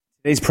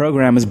Today's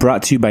program is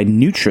brought to you by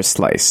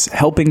NutriSlice,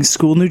 helping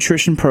school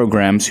nutrition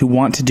programs who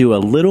want to do a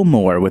little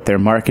more with their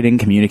marketing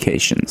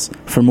communications.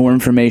 For more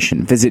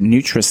information, visit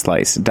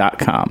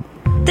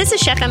NutriSlice.com. This is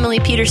Chef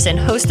Emily Peterson,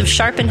 host of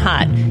Sharp and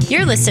Hot.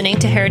 You're listening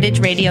to Heritage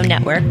Radio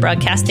Network,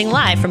 broadcasting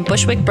live from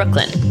Bushwick,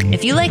 Brooklyn.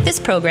 If you like this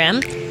program,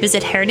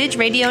 visit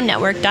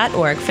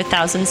heritageradionetwork.org for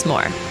thousands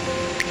more.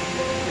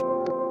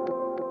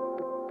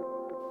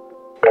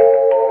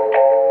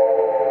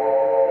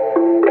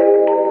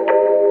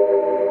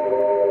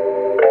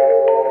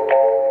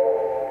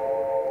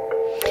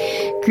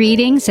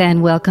 Greetings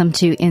and welcome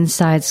to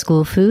Inside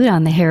School Food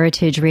on the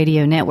Heritage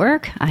Radio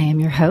Network. I am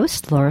your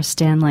host, Laura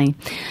Stanley.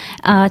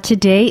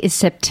 Today is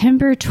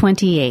September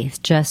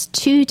 28th, just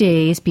 2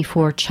 days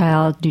before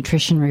Child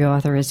Nutrition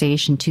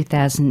Reauthorization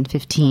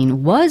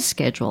 2015 was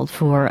scheduled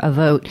for a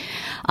vote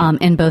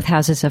in both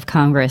houses of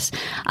Congress.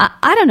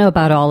 I don't know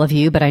about all of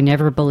you, but I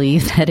never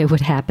believed that it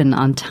would happen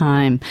on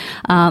time.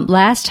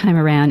 Last time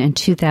around in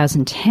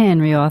 2010,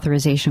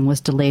 reauthorization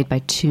was delayed by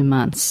 2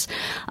 months.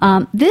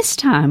 This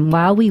time,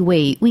 while we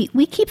wait,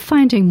 we keep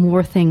finding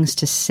more things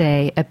to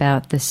say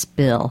about this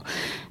bill,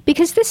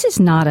 because this is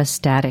not a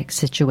static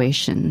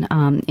situation.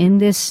 In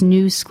this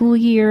new school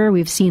year,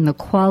 we've seen the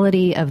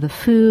quality of the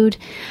food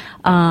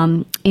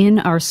in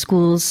our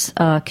schools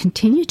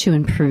continue to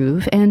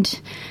improve, and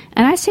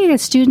I say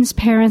that students,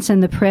 parents,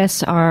 and the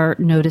press are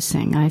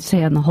noticing. I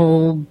say on the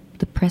whole,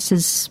 the press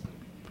is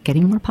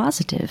getting more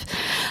positive.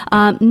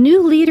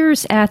 New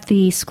leaders at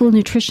the School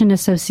Nutrition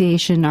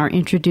Association are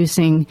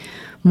introducing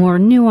more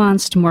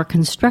nuanced, more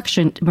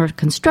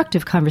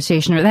constructive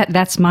conversation, or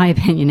that's my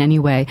opinion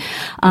anyway.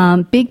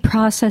 Big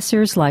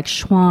processors like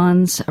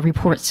Schwann's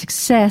report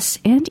success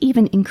and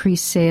even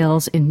increased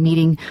sales in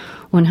meeting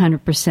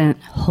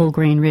 100% whole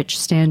grain rich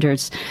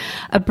standards.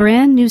 A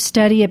brand new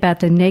study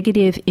about the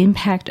negative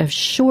impact of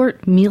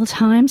short meal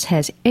times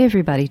has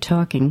everybody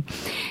talking.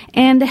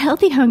 And the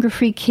Healthy Hunger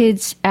Free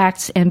Kids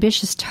Act's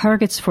ambitious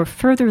targets for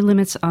further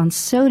limits on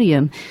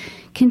sodium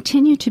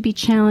continue to be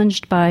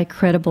challenged by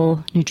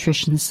credible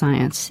nutrition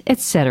science,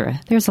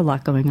 etc. There's a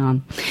lot going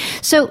on.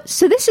 So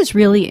this is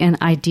really an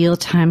ideal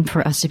time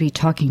for us to be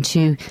talking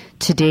to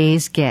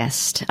today's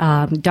guest,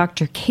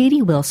 Dr.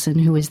 Katie Wilson,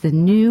 who is the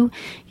new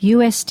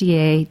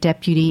USDA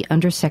Deputy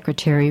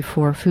Undersecretary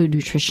for Food,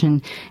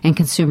 Nutrition, and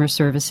Consumer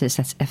Services,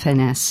 that's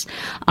FNS,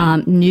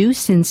 new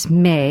since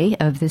May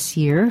of this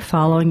year,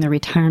 following the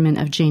retirement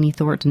of Janie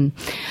Thornton.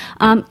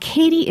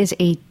 Katie is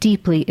a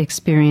deeply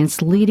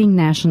experienced leading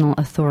national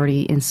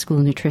authority in school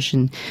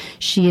nutrition.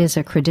 She is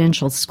a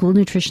credentialed school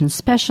nutrition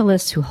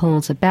specialist who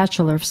holds a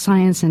Bachelor of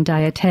Science in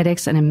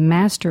Dietetics and a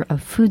Master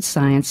of Food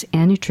Science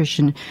and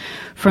Nutrition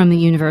from the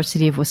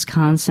University of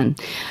Wisconsin.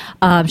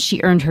 She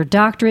earned her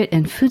doctorate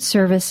in food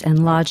service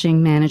and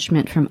lodging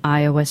management from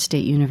Iowa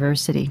State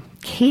University.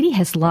 Katie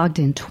has logged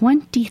in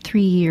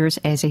 23 years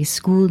as a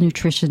school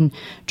nutrition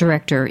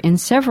director in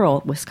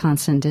several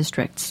Wisconsin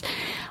districts,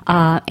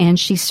 and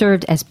she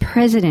served as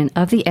president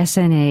of the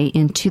SNA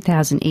in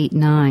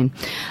 2008-9.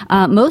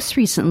 Most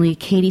recently,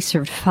 Katie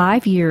served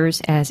 5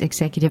 years as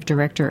executive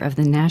director of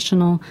the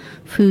National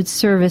Food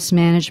Service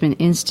Management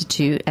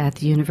Institute at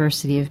the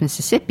University of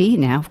Mississippi,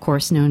 now, of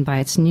course, known by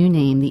its new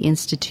name, the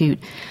Institute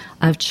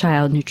of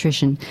Child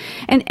Nutrition.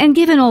 And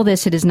given all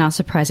this, it is not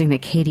surprising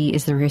that Katie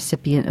is the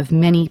recipient of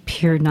many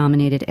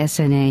peer-nominated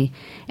SNA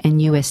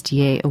and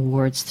USDA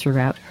awards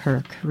throughout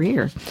her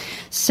career.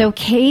 So,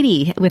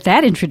 Katie, with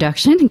that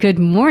introduction, good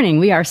morning.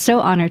 We are so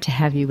honored to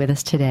have you with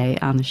us today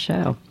on the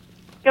show.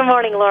 Good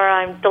morning, Laura.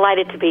 I'm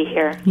delighted to be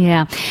here.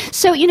 Yeah.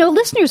 So,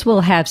 listeners will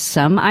have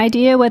some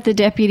idea what the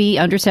Deputy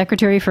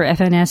Undersecretary for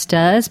FNS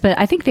does, but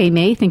I think they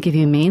may think of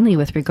you mainly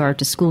with regard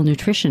to school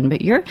nutrition.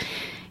 But you're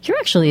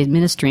actually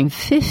administering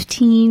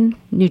 15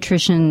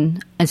 nutrition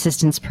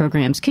assistance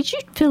programs. Could you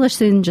fill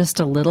us in just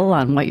a little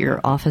on what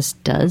your office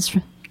does?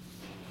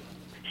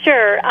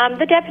 Sure.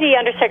 The Deputy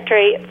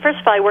Undersecretary, first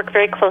of all, I work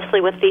very closely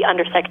with the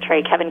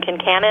Undersecretary, Kevin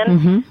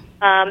Kincannon,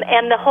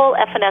 and the whole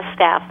FNS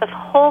staff, the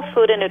whole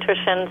Food and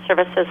Nutrition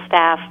Services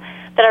staff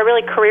that are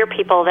really career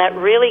people that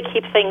really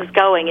keep things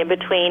going in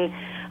between,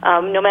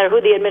 no matter who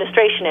the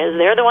administration is.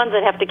 They're the ones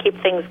that have to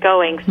keep things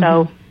going.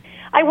 So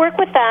I work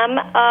with them.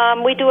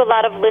 We do a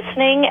lot of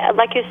listening.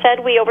 Like you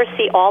said, we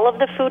oversee all of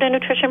the food and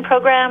nutrition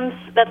programs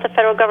that the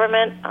federal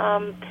government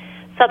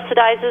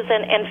subsidizes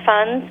and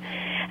funds.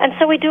 And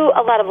so we do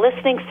a lot of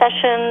listening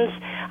sessions.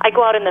 I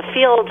go out in the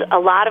field a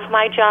lot of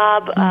my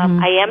job.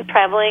 I am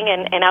traveling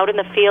and out in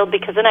the field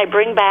because then I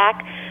bring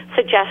back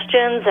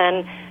suggestions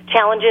and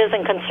challenges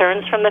and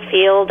concerns from the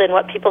field and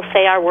what people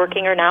say are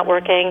working or not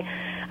working.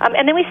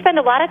 And then we spend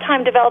a lot of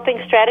time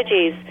developing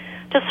strategies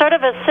to sort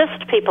of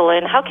assist people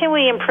in how can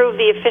we improve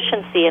the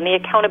efficiency and the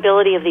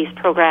accountability of these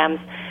programs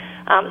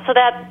so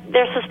that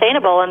they're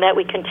sustainable and that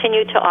we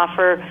continue to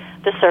offer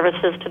the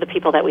services to the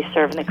people that we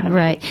serve in the country.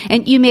 Right.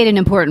 And you made an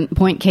important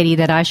point, Katie,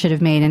 that I should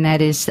have made, and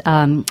that is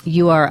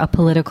you are a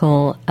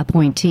political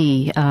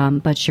appointee,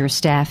 but your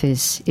staff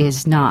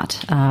is not.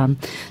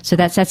 So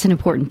that's an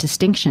important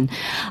distinction.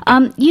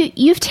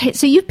 You've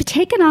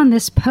taken on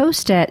this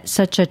post at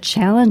such a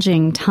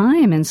challenging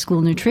time in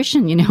school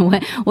nutrition. You know,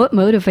 what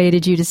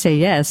motivated you to say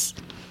yes?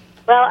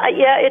 Well,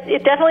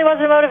 it definitely was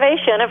a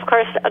motivation. Of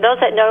course, those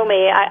that know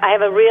me, I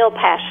have a real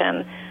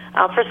passion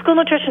for school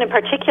nutrition in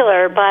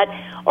particular, but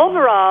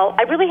overall,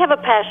 I really have a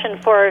passion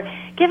for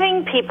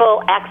giving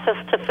people access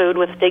to food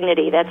with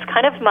dignity. That's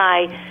kind of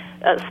my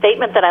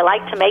statement that I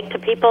like to make to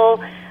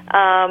people.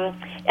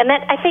 And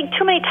that I think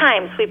too many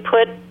times we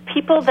put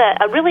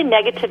a really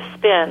negative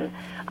spin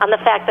on the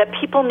fact that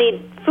people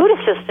need food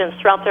assistance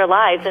throughout their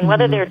lives, and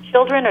whether they're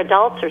children,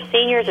 adults, or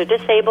seniors, or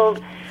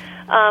disabled,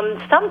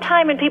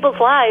 sometime in people's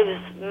lives,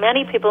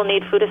 many people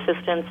need food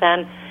assistance,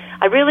 and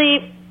I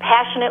really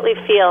passionately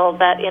feel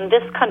that in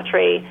this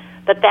country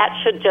that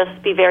should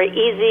just be very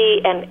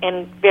easy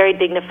and very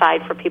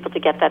dignified for people to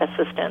get that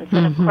assistance.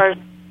 And of course,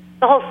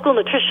 the whole school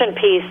nutrition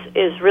piece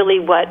is really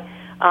what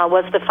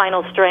was the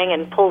final string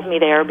and pulls me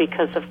there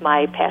because of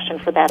my passion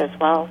for that as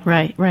well.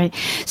 Right.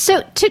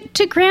 So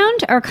to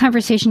ground our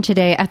conversation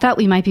today, I thought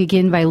we might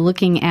begin by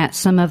looking at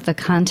some of the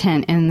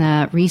content in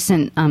the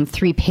recent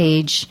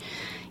 3-page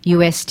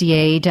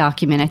USDA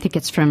document. I think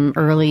it's from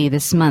early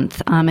this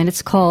month, and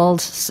it's called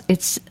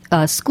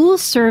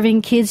Schools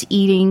Serving Kids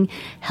Eating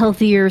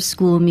Healthier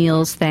School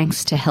Meals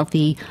Thanks to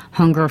Healthy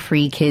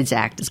Hunger-Free Kids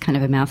Act. It's kind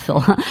of a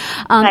mouthful.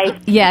 Right.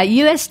 Yeah,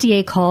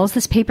 USDA calls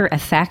this paper a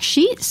fact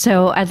sheet,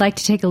 so I'd like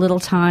to take a little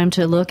time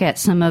to look at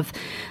some of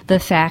the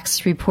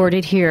facts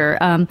reported here.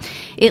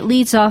 It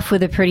leads off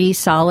with a pretty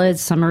solid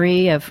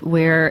summary of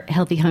where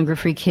Healthy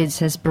Hunger-Free Kids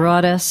has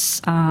brought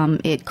us.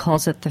 It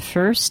calls it the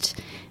first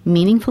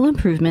meaningful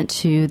improvement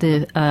to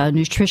the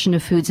nutrition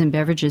of foods and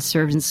beverages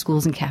served in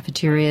schools and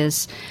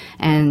cafeterias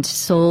and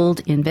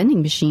sold in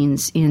vending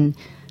machines in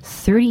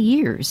 30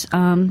 years.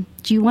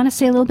 Do you want to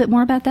say a little bit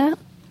more about that?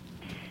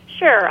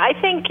 Sure. I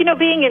think,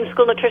 being in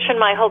school nutrition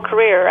my whole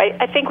career,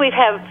 I think we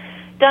have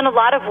done a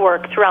lot of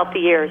work throughout the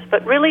years,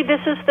 but really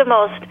this is the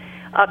most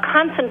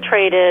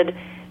concentrated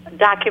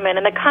document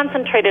and the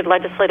concentrated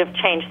legislative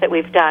change that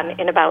we've done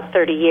in about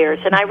 30 years.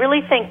 And I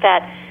really think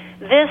that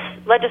this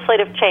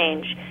legislative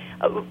change,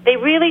 they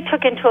really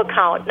took into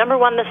account, number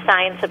one, the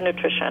science of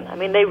nutrition. I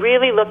mean, they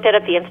really looked at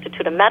it. The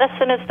Institute of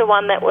Medicine is the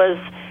one that was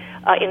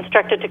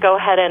instructed to go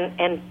ahead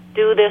and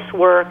do this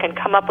work and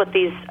come up with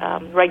these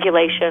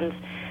regulations.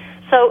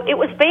 So it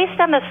was based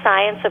on the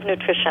science of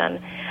nutrition.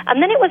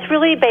 And then it was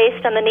really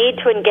based on the need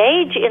to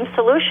engage in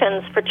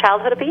solutions for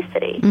childhood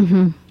obesity.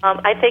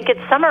 I think it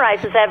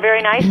summarizes that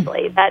very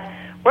nicely, that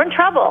we're in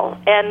trouble,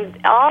 and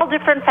all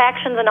different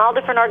factions and all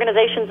different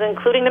organizations,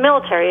 including the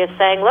military, is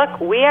saying, look,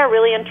 we are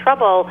really in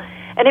trouble,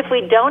 and if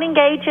we don't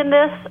engage in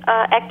this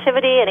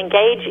activity and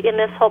engage in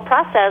this whole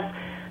process,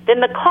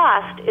 then the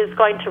cost is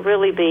going to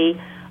really be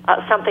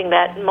something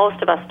that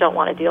most of us don't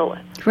want to deal with.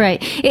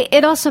 Right.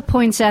 It also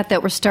points out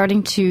that we're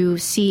starting to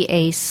see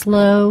a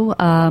slow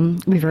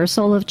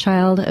reversal of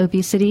child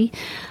obesity,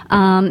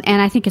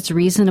 and I think it's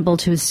reasonable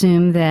to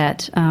assume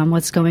that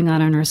what's going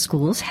on in our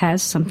schools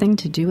has something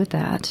to do with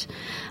that.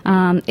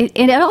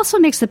 It also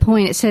makes the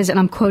point, it says, and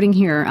I'm quoting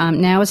here,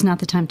 now is not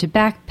the time to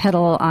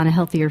backpedal on a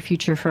healthier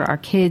future for our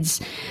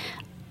kids.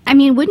 I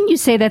mean, wouldn't you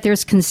say that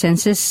there's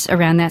consensus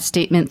around that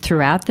statement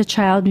throughout the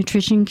child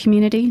nutrition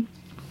community?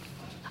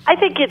 I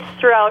think it's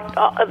throughout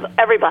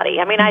everybody.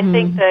 I mean, I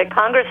think the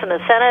Congress and the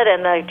Senate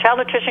and the child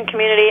nutrition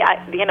community,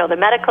 the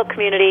medical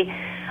community,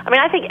 I mean,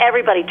 I think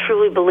everybody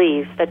truly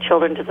believes that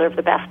children deserve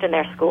the best in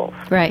their schools.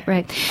 Right.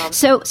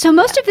 So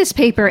most of this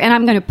paper, and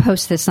I'm going to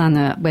post this on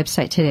the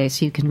website today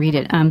so you can read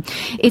it,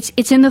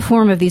 it's in the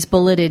form of these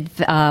bulleted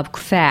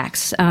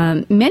facts,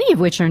 many of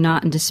which are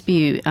not in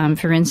dispute.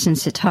 For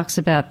instance, it talks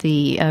about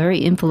the very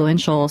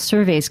influential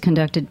surveys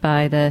conducted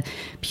by the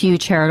Pew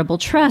Charitable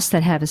Trust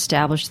that have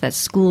established that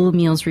school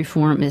meals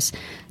reform is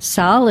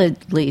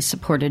solidly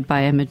supported by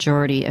a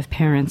majority of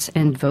parents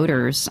and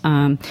voters.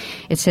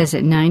 It says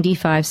that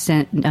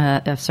 95%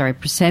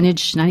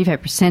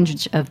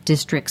 of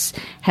districts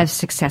have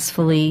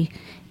successfully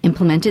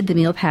implemented the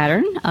meal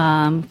pattern.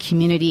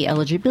 Community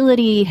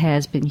eligibility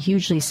has been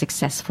hugely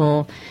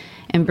successful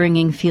in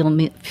bringing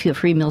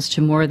free meals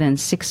to more than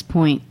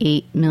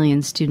 6.8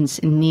 million students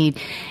in need.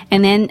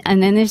 And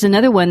then there's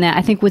another one that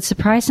I think would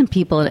surprise some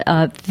people.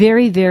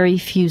 Very, very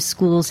few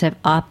schools have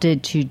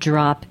opted to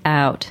drop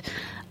out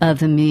of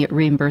the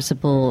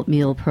reimbursable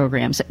meal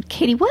programs.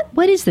 Katie,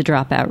 what is the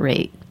dropout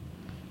rate?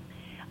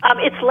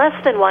 It's less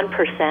than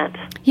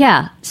 1%.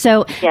 Yeah.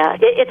 So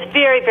it's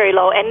very, very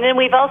low. And then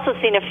we've also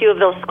seen a few of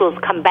those schools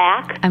come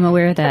back. I'm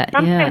aware of that.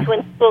 Sometimes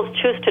when schools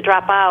choose to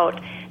drop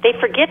out, they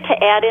forget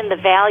to add in the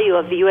value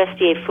of the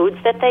USDA foods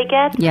that they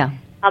get. Yeah.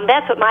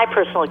 That's what my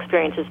personal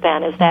experience has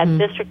been, is that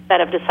districts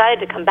that have decided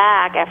to come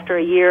back after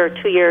a year or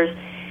 2 years,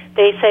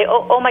 they say,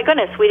 oh my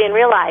goodness, we didn't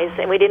realize,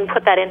 and we didn't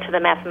put that into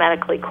the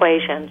mathematical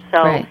equation.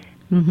 So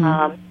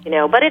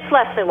But it's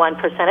less than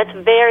 1%. It's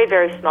a very,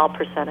 very small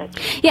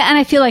percentage. Yeah, and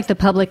I feel like the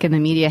public and the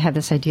media have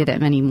this idea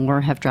that many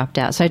more have dropped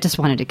out. So I just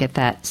wanted to get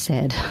that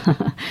said.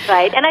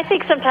 Right, and I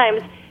think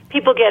sometimes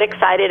people get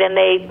excited and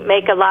they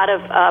make a lot of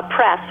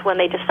press when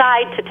they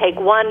decide to take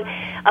one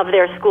of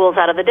their schools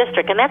out of the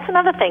district. And that's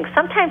another thing.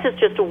 Sometimes it's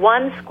just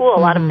one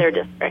school out of their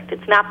district.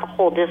 It's not the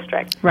whole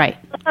district. Right.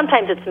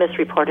 Sometimes it's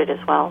misreported as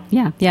well.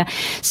 Yeah.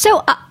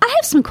 So I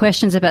have some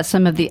questions about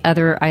some of the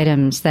other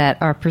items that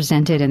are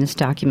presented in this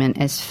document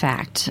as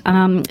fact.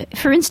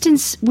 For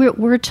instance,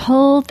 we're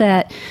told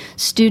that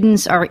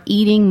students are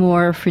eating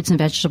more fruits and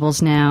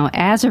vegetables now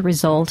as a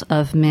result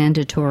of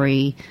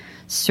mandatory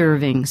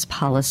servings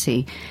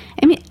policy.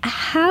 I mean,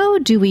 how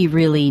do we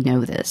really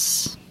know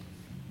this?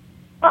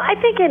 Well, I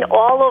think in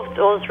all of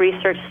those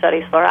research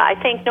studies, Laura, I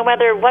think no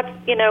matter what,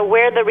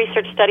 where the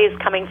research study is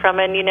coming from,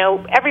 and,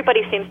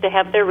 everybody seems to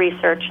have their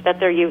research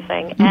that they're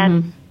using.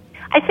 And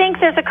I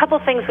think there's a couple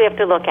things we have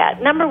to look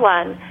at. Number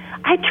one,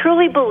 I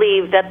truly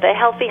believe that the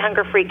Healthy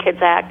Hunger Free Kids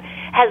Act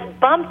has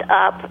bumped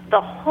up the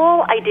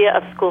whole idea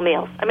of school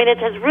meals. I mean, it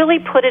has really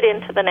put it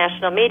into the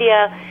national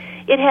media.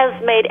 It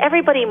has made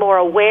everybody more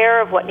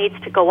aware of what needs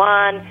to go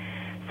on.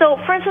 So,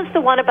 for instance,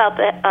 the one about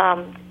the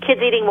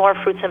kids eating more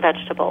fruits and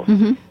vegetables.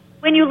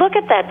 When you look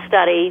at that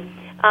study,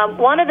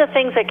 one of the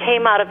things that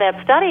came out of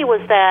that study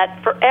was that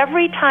for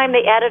every time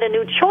they added a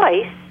new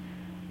choice,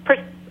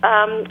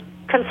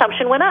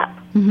 consumption went up.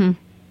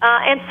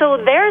 And so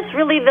there's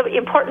really the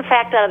important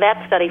fact out of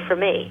that study for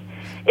me,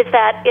 is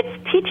that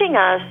it's teaching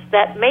us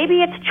that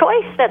maybe it's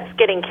choice that's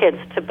getting kids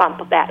to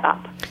bump that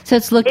up. So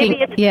it's looking,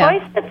 maybe it's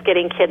choice that's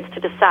getting kids to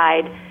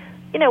decide.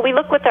 We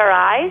look with our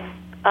eyes.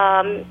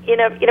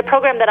 In a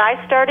program that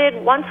I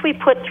started, once we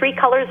put 3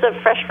 colors of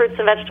fresh fruits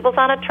and vegetables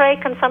on a tray,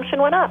 consumption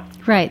went up.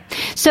 Right.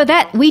 So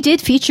that we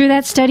did feature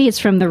that study. It's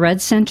from the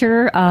Rudd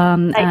Center,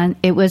 and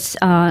it was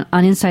on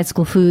Inside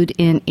School Food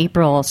in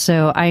April.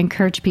 So I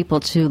encourage people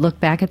to look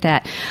back at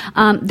that.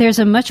 There's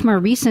a much more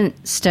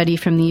recent study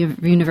from the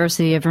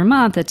University of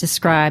Vermont that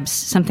describes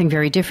something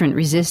very different: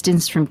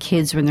 resistance from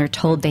kids when they're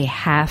told they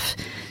have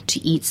to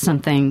eat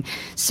something.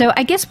 So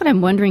I guess what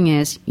I'm wondering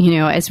is,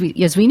 as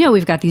we know,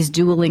 we've got these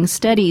dueling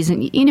studies,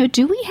 and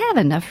do we have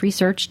enough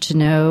research to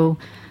know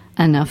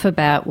enough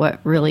about what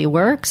really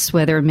works,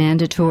 whether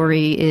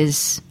mandatory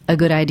is a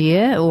good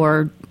idea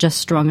or just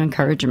strong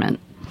encouragement?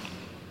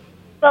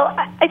 Well,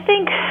 I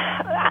think,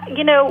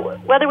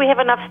 whether we have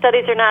enough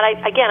studies or not, I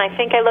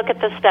think I look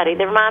at the study.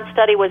 The Vermont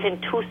study was in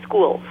 2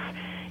 schools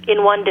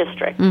in one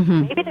district.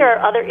 Maybe there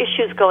are other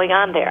issues going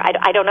on there.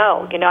 I don't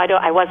know.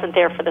 I wasn't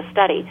there for the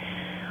study.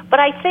 But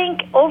I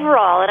think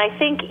overall, and I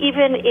think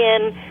even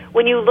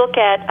when you look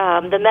at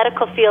the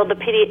medical field, the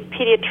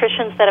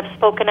pediatricians that have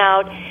spoken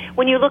out,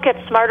 when you look at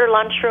smarter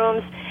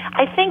lunchrooms,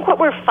 I think what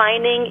we're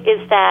finding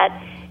is that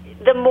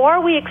the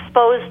more we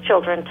expose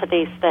children to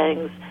these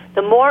things,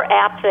 the more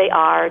apt they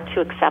are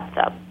to accept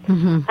them.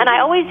 And I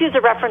always use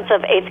a reference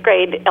of 8th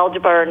grade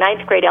algebra or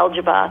 9th grade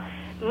algebra.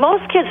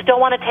 Most kids don't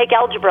want to take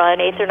algebra in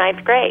 8th or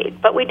 9th grade,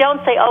 but we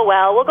don't say, oh,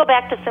 well, we'll go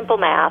back to simple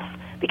math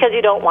because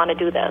you don't want to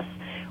do this.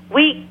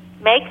 We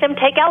make them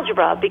take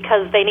algebra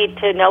because they need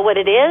to know what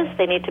it is.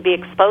 They need to be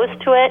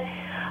exposed to it.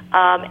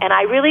 And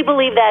I really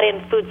believe that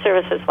in food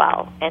service as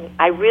well. And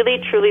I really,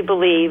 truly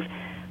believe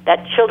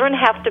that children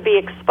have to be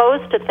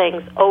exposed to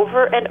things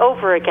over and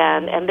over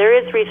again. And there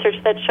is research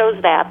that shows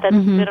that's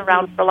been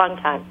around for a long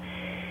time.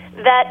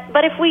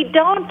 But if we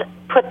don't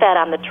put that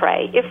on the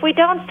tray, if we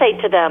don't say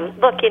to them,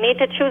 look, you need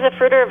to choose a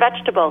fruit or a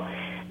vegetable,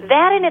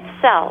 that in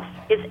itself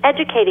is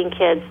educating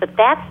kids that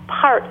that's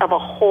part of a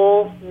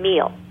whole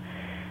meal.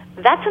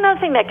 That's another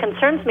thing that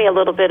concerns me a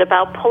little bit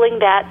about pulling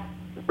that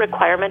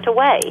requirement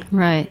away.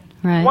 Right.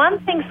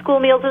 One thing school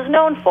meals is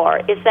known for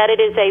is that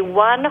it is a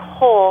one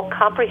whole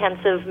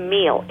comprehensive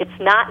meal. It's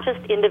not just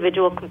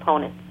individual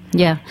components.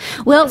 Yeah.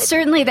 Well,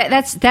 certainly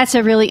that's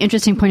a really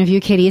interesting point of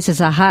view, Katie. This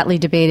is a hotly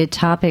debated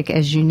topic,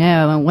 as you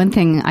know. And one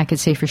thing I could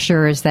say for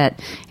sure is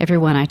that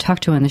everyone I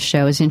talk to on the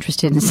show is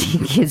interested in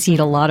seeing kids eat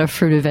a lot of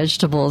fruit or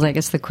vegetables. I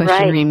guess the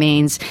question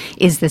remains,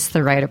 is this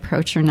the right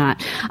approach or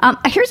not?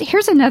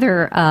 Here's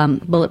another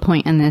bullet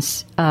point in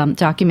this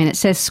document. It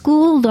says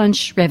school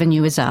lunch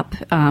revenue is up,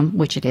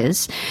 which it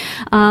is.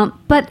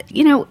 But,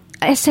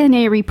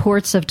 SNA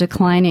reports of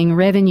declining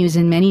revenues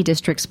in many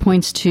districts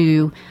points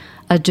to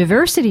a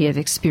diversity of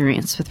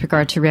experience with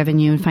regard to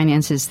revenue and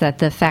finances that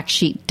the fact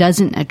sheet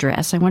doesn't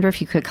address. I wonder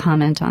if you could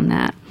comment on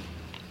that.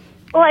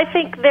 Well, I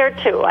think there,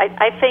 too.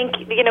 I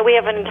think, we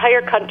have an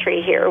entire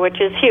country here, which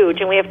is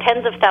huge, and we have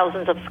tens of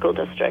thousands of school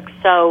districts.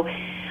 So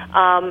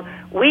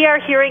we are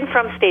hearing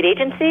from state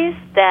agencies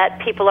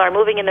that people are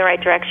moving in the right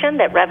direction,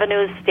 that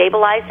revenue is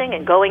stabilizing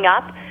and going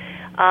up.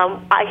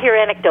 I hear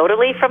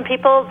anecdotally from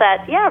people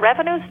that,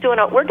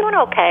 we're doing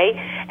okay.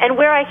 And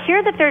where I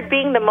hear that they're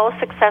being the most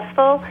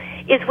successful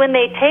is when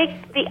they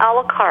take the a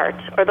la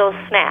carte or those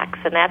snacks,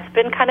 and that's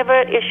been kind of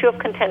an issue of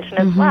contention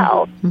as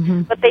well.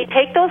 But they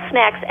take those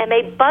snacks and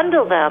they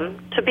bundle them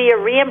to be a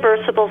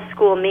reimbursable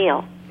school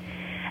meal.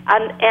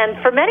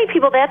 And for many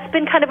people, that's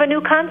been kind of a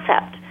new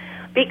concept.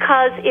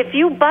 Because if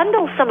you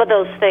bundle some of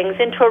those things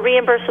into a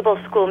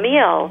reimbursable school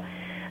meal,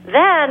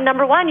 then,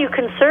 number one, you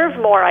can serve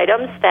more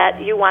items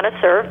that you want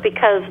to serve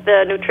because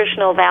the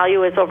nutritional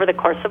value is over the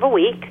course of a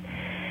week.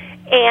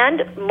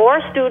 And more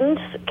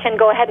students can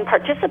go ahead and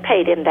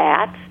participate in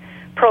that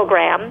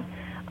program.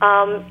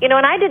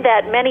 And I did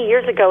that many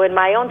years ago in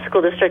my own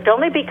school district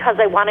only because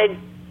I wanted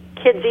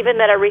kids, even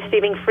that are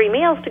receiving free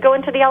meals, to go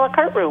into the a la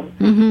carte room.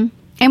 Mm-hmm.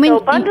 And so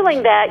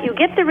bundling that, you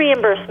get the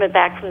reimbursement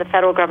back from the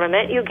federal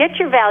government. You get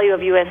your value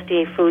of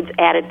USDA foods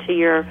added to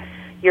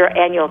your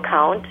annual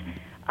count.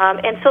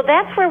 And so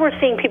that's where we're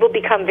seeing people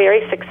become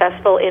very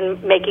successful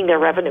in making their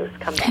revenues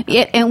come back.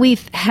 Yeah, and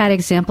we've had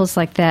examples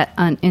like that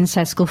on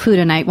Inside School Food,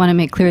 and I want to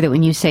make clear that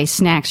when you say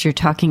snacks, you're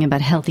talking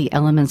about healthy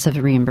elements of a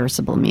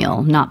reimbursable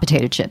meal, not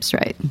potato chips,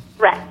 right?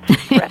 Correct.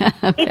 Okay.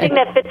 Anything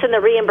that fits in the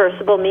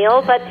reimbursable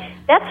meal, but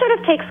that sort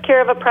of takes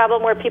care of a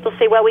problem where people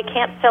say, well, we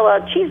can't sell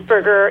a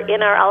cheeseburger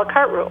in our a la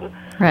carte room.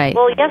 Right.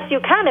 Well, yes, you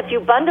can. If you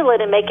bundle it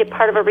and make it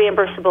part of a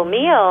reimbursable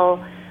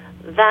meal,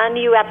 then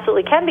you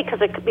absolutely can,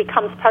 because it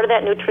becomes part of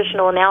that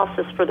nutritional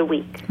analysis for the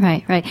week.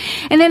 Right.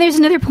 And then there's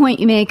another point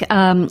you make.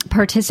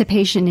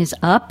 Participation is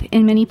up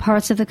in many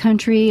parts of the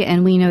country,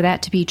 and we know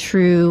that to be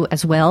true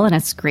as well, and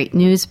that's great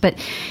news. But,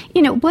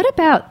 what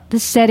about the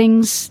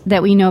settings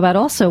that we know about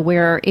also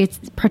where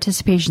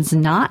participation's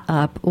not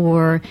up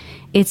or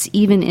it's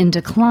even in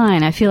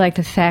decline? I feel like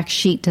the fact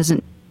sheet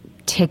doesn't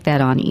take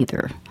that on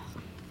either.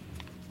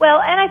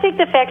 Well, and I think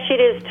the fact sheet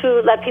is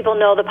to let people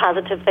know the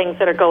positive things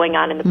that are going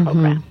on in the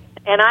program.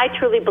 And I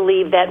truly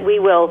believe that we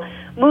will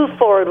move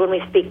forward when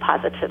we speak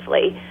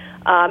positively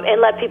and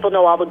let people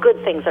know all the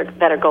good things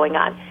that are going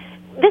on.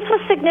 This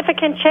was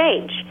significant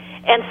change,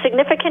 and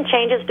significant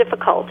change is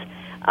difficult,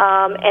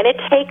 and it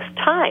takes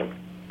time.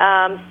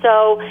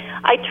 So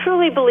I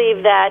truly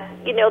believe that,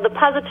 the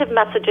positive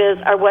messages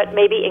are what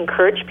maybe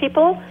encourage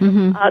people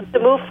to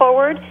move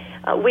forward.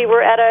 We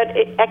were at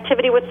an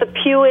activity with the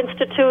Pew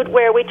Institute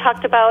where we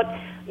talked about,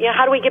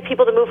 how do we get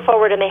people to move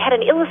forward, and they had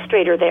an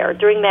illustrator there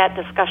during that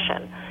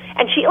discussion.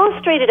 And she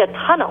illustrated a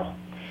tunnel,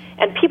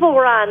 and people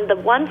were on the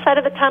one side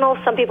of the tunnel.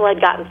 Some people had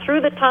gotten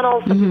through the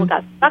tunnel. Some people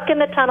got stuck in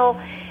the tunnel.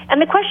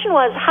 And the question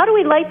was, how do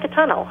we light the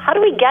tunnel? How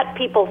do we get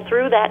people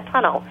through that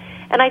tunnel?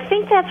 And I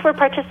think that's where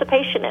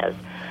participation is.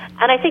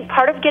 And I think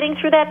part of getting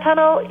through that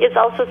tunnel is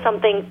also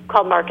something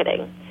called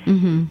marketing.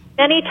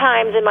 Many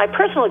times in my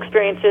personal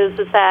experiences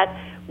is that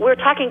we're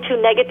talking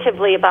too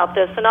negatively about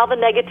this and all the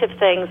negative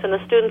things and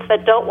the students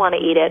that don't want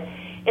to eat it,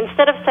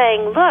 instead of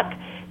saying, look,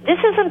 this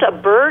isn't a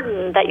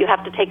burden that you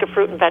have to take a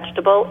fruit and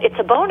vegetable. It's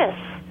a bonus.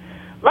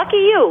 Lucky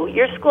you.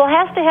 Your school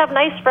has to have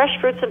nice fresh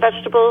fruits and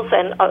vegetables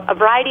and a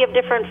variety of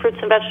different fruits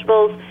and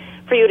vegetables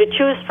for you to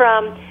choose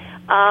from.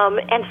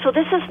 And so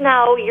this is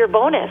now your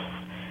bonus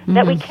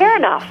that we care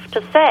enough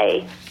to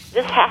say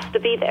this has to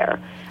be there.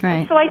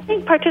 Right. So I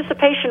think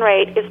participation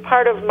rate is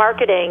part of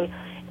marketing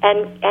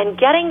and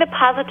getting the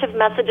positive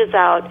messages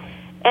out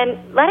and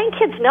letting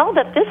kids know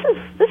that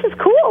this is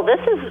cool.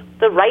 This is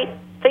the right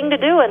thing to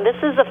do, and this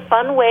is a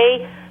fun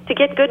way to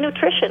get good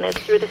nutrition is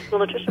through the school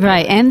nutrition program.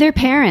 Right, and their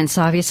parents,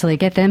 obviously,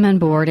 get them on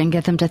board and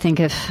get them to think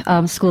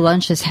of school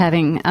lunch as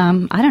having,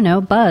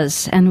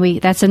 buzz.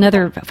 And that's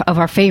another of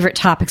our favorite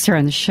topics here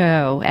on the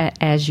show,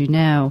 as you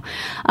know.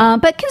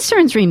 But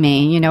concerns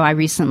remain. I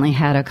recently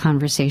had a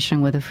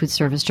conversation with a food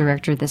service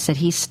director that said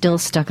he's still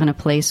stuck in a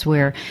place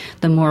where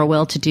the more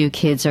well-to-do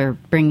kids are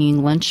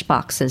bringing lunch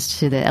boxes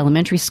to the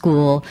elementary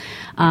school,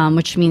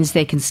 which means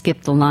they can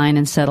skip the line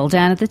and settle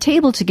down at the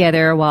table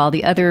together while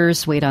the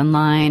others wait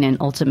online and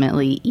ultimately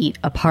eat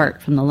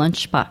apart from the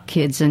lunchbox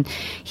kids. And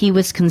he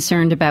was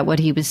concerned about what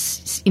he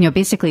was,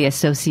 basically a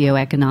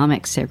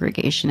socioeconomic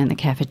segregation in the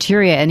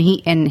cafeteria. And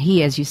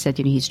he, as you said,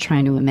 he's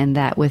trying to amend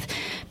that with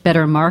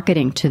better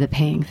marketing to the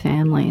paying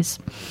families.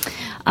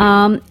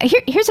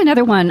 Here's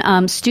another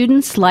one.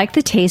 Students like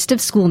the taste of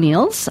school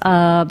meals.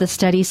 The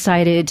study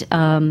cited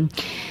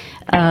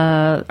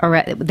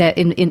that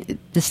in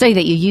the study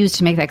that you used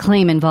to make that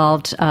claim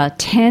involved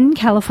 10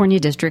 California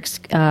districts,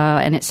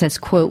 and it says,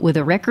 quote, with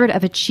a record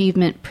of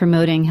achievement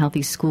promoting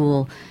healthy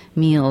school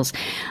meals.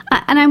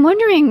 And I'm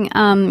wondering,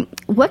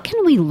 what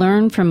can we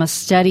learn from a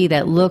study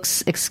that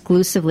looks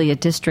exclusively at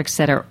districts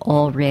that are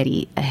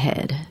already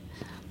ahead?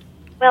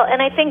 Well,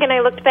 and I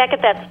looked back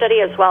at that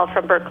study as well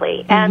from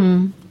Berkeley,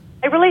 and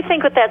I really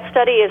think what that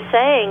study is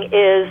saying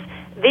is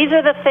these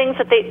are the things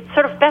that they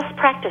sort of best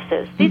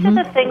practices. These are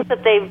the things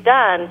that they've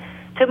done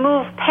to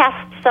move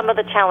past some of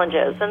the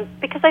challenges. And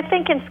because I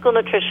think in school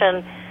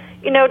nutrition,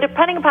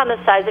 depending upon the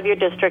size of your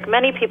district,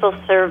 many people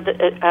sort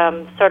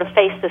of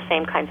face the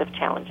same kinds of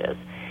challenges.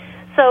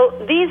 So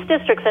these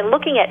districts, and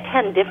looking at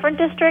 10 different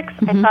districts,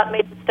 I thought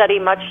made the study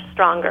much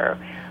stronger,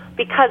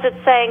 because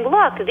it's saying,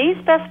 look, these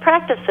best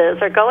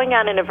practices are going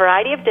on in a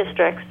variety of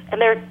districts,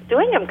 and they're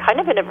doing them kind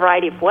of in a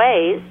variety of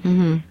ways.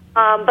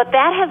 But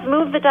that has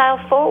moved the dial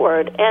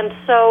forward, and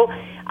so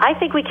I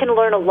think we can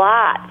learn a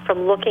lot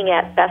from looking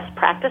at best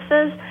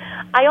practices.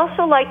 I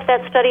also liked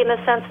that study in the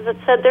sense that it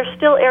said there's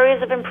still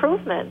areas of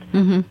improvement.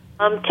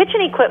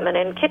 Kitchen equipment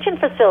and kitchen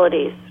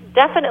facilities,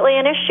 definitely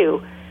an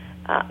issue.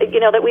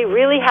 that we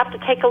really have to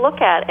take a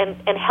look at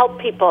and help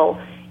people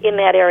in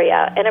that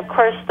area. And, of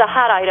course, the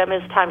hot item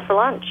is time for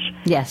lunch.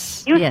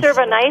 Yes. You serve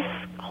a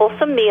nice,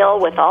 wholesome meal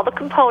with all the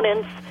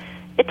components.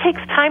 It takes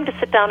time to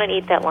sit down and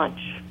eat that lunch.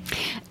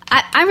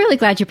 I'm really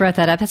glad you brought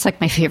that up. That's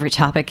like my favorite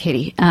topic,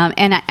 Katie.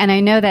 And I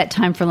know that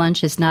time for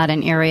lunch is not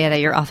an area that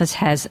your office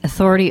has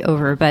authority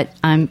over, but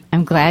I'm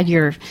glad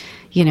you're,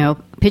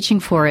 pitching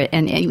for it.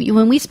 And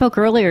when we spoke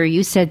earlier,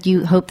 you said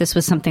you hope this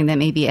was something that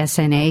maybe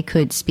SNA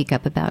could speak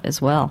up about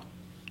as well.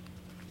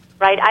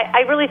 Right.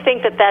 I really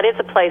think that is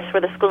a place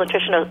where the School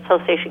Nutrition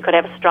Association could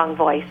have a strong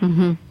voice.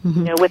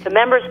 With the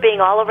members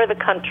being all over the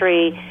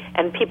country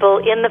and people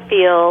in the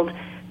field.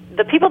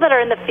 The people that are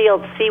in the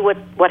field see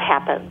what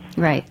happens.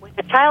 Right. When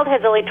a child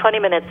has only 20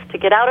 minutes to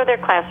get out of their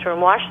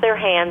classroom, wash their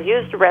hands,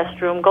 use the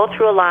restroom, go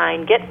through a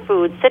line, get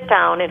food, sit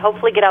down, and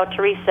hopefully get out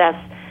to recess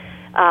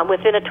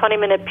within a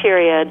 20-minute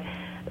period,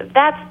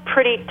 that's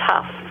pretty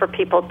tough for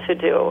people to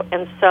do.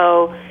 And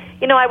so,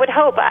 I would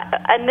hope.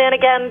 And then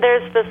again,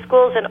 there's the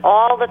schools and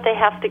all that they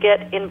have to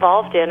get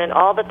involved in and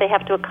all that they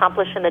have to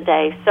accomplish in the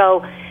day.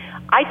 So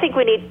I think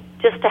we need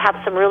just to have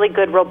some really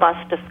good,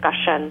 robust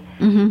discussion.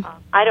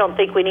 I don't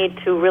think we need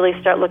to really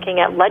start looking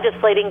at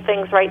legislating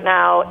things right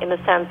now in the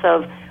sense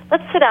of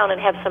let's sit down and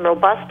have some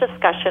robust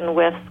discussion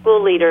with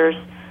school leaders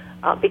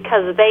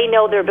because they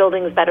know their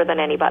buildings better than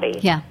anybody.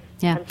 Yeah.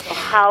 And so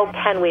how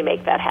can we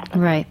make that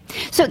happen? Right.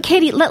 So,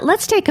 Katie,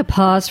 let's take a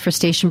pause for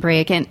station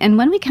break. And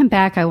when we come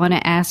back, I want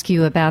to ask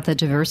you about the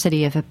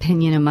diversity of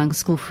opinion among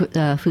school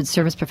food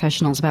service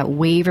professionals about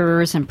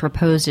waivers and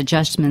proposed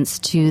adjustments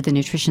to the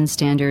nutrition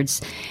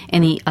standards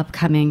in the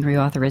upcoming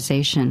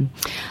reauthorization.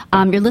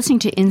 You're listening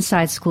to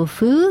Inside School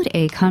Food,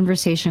 a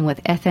conversation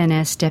with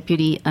FNS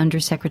Deputy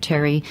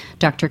Undersecretary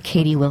Dr.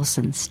 Katie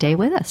Wilson. Stay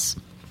with us.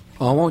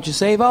 Oh, won't you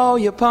save all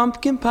your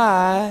pumpkin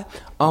pie?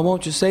 Oh,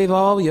 won't you save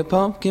all your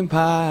pumpkin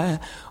pie?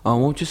 Oh,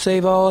 won't you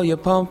save all your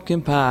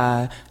pumpkin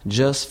pie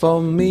just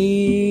for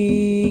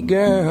me,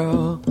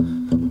 girl?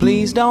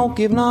 Please don't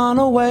give none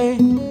away.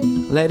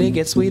 Let it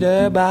get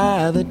sweeter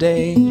by the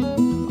day.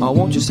 Oh,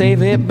 won't you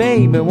save it,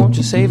 baby? Won't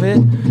you save it?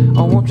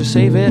 Oh, won't you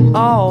save it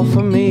all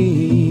for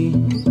me?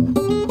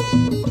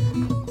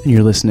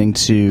 You're listening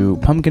to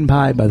Pumpkin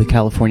Pie by the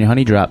California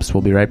Honey Drops.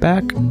 We'll be right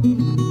back.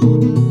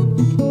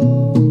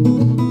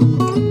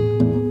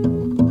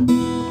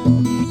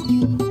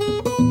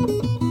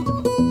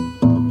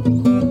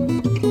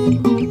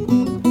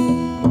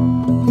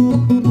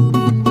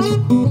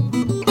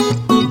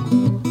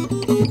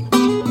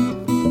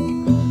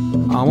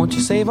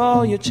 Save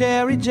all your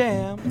cherry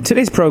jam.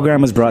 Today's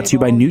program was brought to you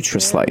by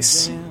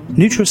Nutrislice.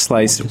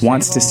 Nutrislice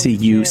wants to see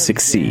you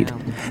succeed.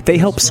 They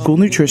help school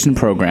nutrition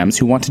programs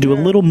who want to do a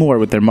little more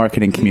with their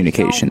marketing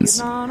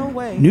communications.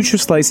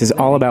 Nutrislice is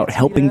all about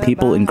helping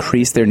people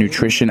increase their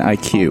nutrition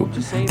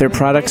IQ. Their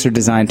products are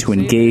designed to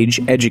engage,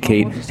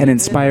 educate, and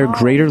inspire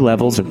greater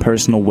levels of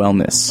personal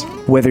wellness.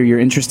 Whether you're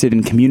interested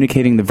in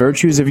communicating the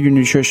virtues of your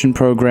nutrition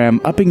program,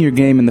 upping your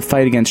game in the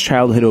fight against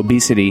childhood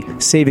obesity,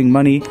 saving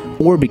money,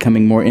 or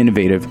becoming more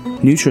innovative,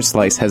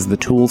 Nutrislice has the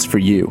tools for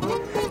you.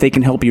 They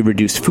can help you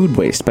reduce food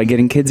waste by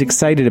getting kids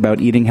excited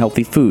about eating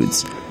healthy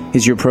foods.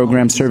 Is your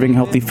program serving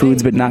healthy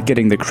foods but not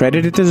getting the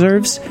credit it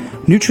deserves?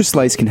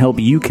 Nutrislice can help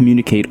you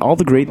communicate all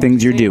the great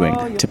things you're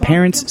doing to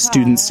parents,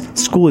 students,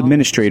 school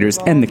administrators,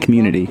 and the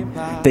community.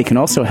 They can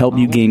also help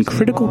you gain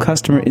critical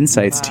customer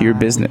insights to your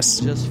business.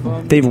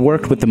 They've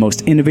worked with the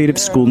most innovative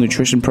school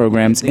nutrition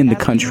programs in the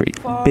country,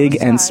 big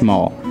and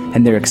small,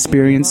 and their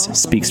experience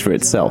speaks for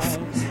itself.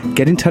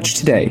 Get in touch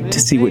today to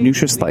see what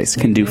Nutrislice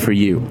can do for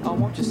you.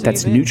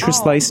 That's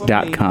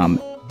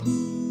Nutrislice.com.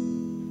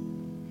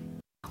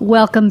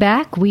 Welcome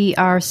back. We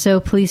are so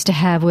pleased to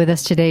have with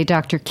us today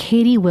Dr.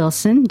 Katie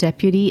Wilson,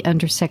 Deputy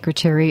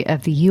Undersecretary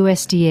of the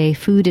USDA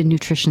Food and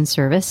Nutrition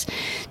Service,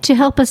 to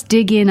help us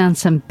dig in on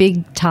some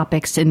big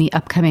topics in the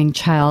upcoming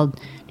child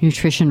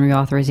nutrition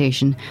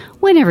reauthorization,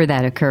 whenever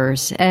that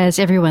occurs. As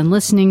everyone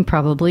listening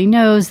probably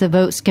knows, the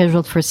vote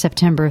scheduled for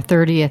September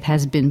 30th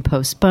has been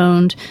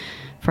postponed.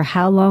 For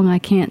how long, I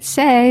can't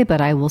say, but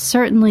I will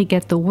certainly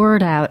get the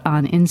word out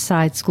on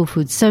Inside School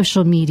Food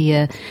social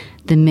media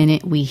the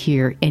minute we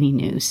hear any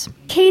news.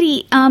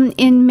 Katie,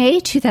 in May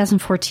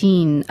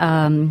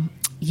 2014,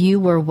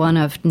 you were one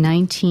of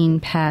 19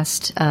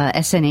 past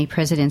SNA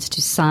presidents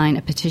to sign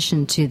a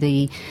petition to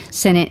the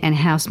Senate and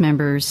House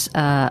members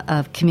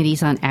of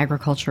committees on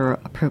agriculture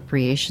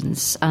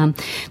appropriations.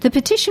 The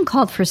petition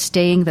called for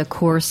staying the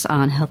course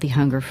on Healthy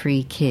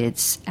Hunger-Free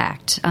Kids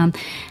Act.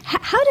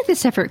 How did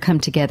this effort come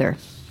together?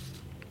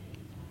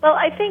 Well,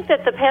 I think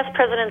that the past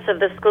presidents of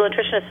the School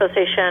Nutrition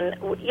Association,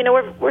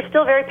 we're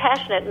still very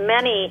passionate.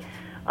 Many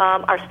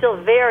are still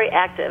very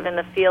active in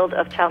the field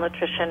of child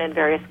nutrition in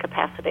various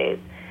capacities.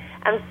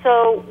 And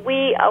so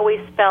we always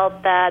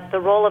felt that the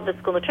role of the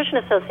School Nutrition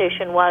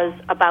Association was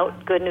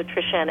about good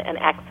nutrition and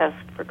access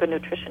for good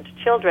nutrition to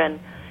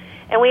children.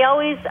 And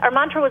our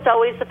mantra was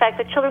always the fact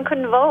that children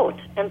couldn't vote.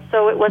 And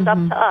so it was up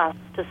to us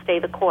to stay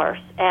the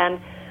course. And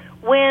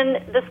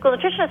when the School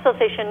Nutrition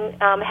Association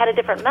had a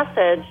different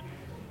message,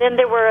 then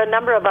there were a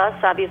number of us,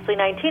 obviously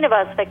 19 of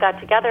us, that got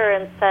together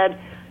and said,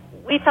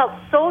 we felt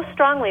so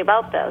strongly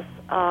about this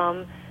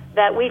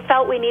that we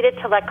felt we needed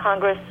to let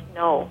Congress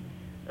know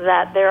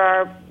that there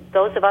are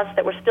those of us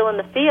that were still in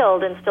the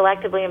field and still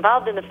actively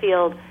involved in the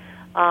field,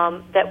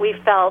 that we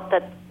felt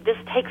that this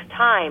takes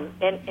time,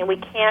 and we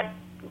can't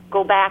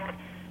go back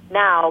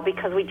now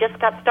because we just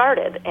got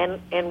started.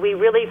 And we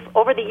really,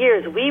 over the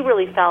years, we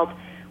really felt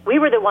we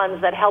were the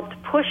ones that helped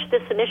push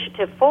this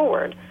initiative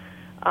forward.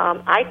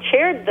 I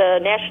chaired the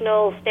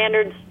National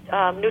Standards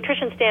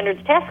Nutrition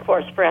Standards Task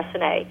Force for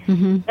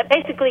SNA that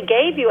basically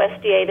gave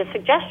USDA the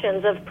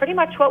suggestions of pretty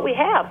much what we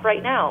have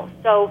right now.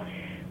 So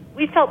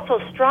we felt so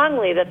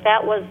strongly that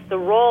that was the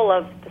role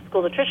of the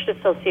School Nutrition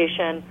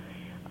Association,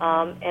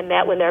 and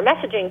that when their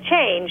messaging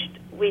changed,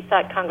 we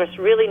thought Congress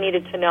really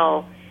needed to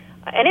know.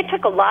 And it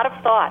took a lot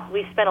of thought.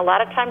 We spent a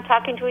lot of time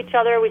talking to each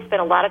other. We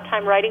spent a lot of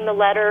time writing the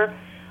letter.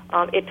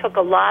 It took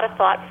a lot of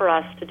thought for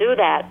us to do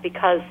that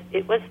because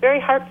it was very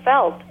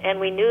heartfelt, and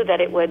we knew that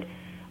it would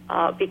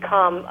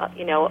become,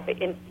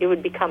 it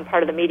would become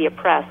part of the media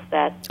press.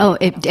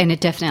 And it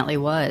definitely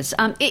was.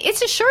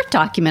 It's a short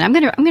document. I'm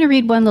going to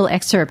read one little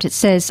excerpt. It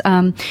says,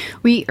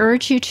 "We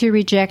urge you to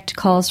reject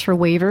calls for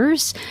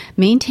waivers,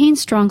 maintain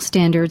strong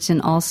standards in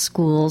all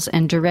schools,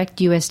 and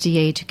direct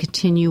USDA to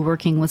continue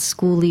working with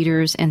school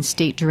leaders and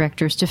state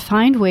directors to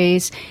find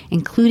ways,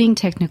 including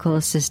technical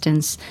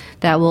assistance,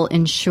 that will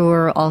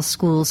ensure all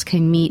schools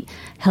can meet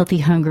Healthy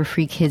Hunger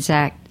Free Kids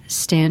Act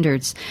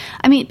standards."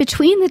 I mean,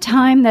 between the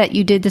time that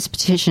you did this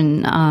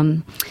petition,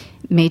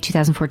 May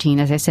 2014,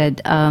 as I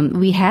said,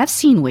 we have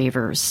seen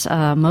waivers,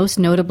 most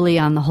notably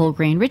on the whole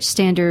grain rich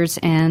standards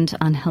and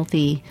on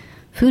healthy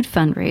food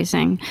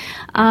fundraising.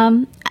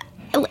 I'd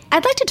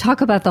like to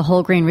talk about the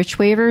whole grain rich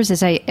waivers.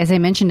 As I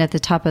mentioned at the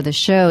top of the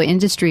show,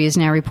 industry is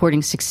now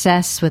reporting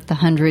success with the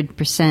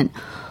 100%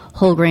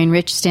 whole grain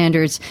rich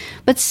standards,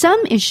 but some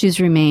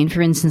issues remain.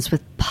 For instance,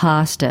 with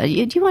pasta.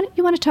 Do you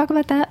want to talk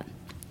about that?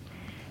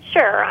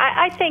 Sure.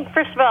 I think,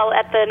 first of all,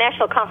 at the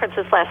national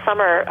conferences last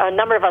summer, a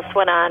number of us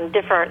went on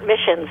different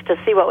missions to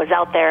see what was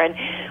out there, and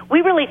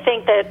we really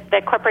think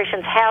that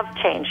corporations have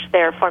changed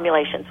their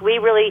formulations.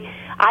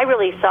 I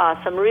really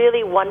saw some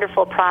really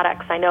wonderful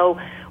products. I know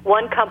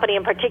one company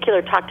in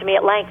particular talked to me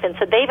at length and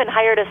said they even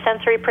hired a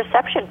sensory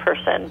perception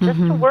person just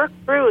to work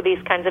through these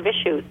kinds of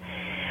issues.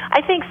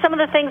 I think some of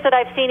the things that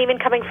I've seen, even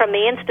coming from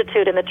the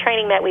Institute and the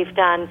training that we've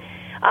done,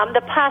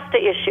 the pasta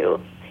issue.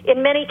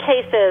 In many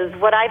cases,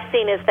 what I've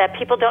seen is that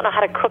people don't know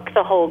how to cook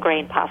the whole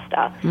grain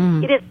pasta.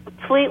 It is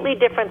completely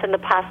different than the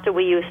pasta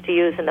we used to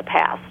use in the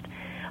past.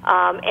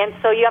 And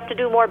so you have to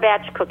do more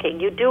batch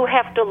cooking. You do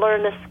have to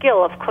learn the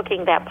skill of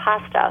cooking that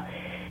pasta.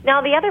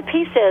 Now, the other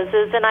piece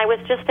is, and I was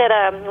just at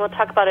we'll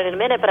talk about it in a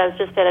minute, but I was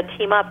just at a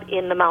team up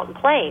in the Mountain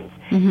Plains.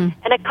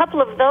 And a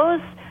couple of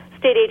those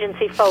state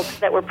agency folks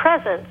that were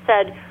present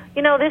said,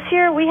 this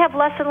year we have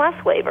less and less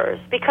waivers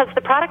because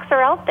the products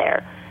are out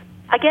there.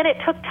 Again, it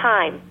took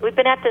time. We've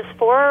been at this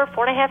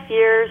 4.5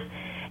 years,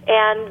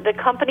 and the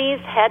companies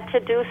had to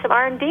do some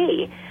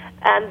R&D,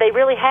 and they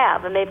really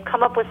have, and they've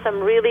come up with some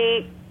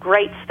really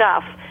great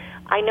stuff.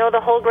 I know the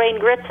whole grain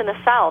grits in the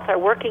South are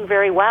working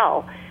very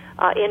well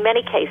in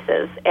many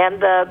cases,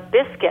 and the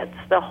biscuits,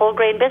 the whole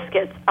grain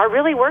biscuits, are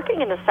really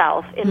working in the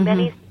South in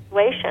many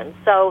situations.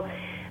 So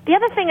the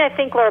other thing I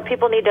think, Laura,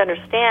 people need to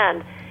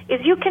understand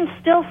is you can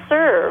still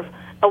serve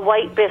a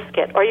white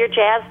biscuit or your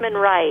jasmine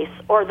rice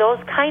or those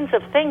kinds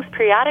of things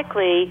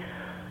periodically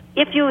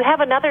if you have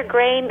another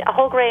grain, a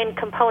whole grain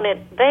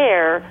component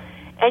there,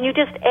 and you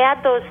just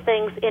add those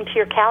things into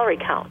your calorie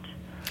count.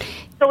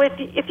 So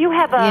if you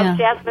have a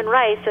jasmine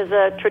rice as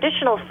a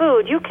traditional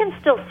food, you can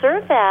still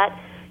serve that.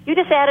 You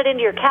just add it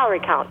into your calorie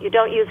count. You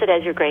don't use it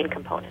as your grain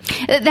component.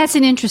 That's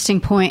an interesting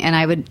point, and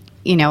I would,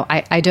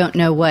 I don't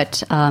know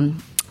what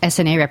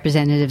SNA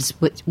representatives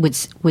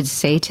would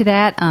say to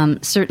that.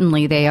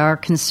 Certainly, they are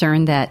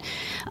concerned that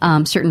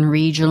certain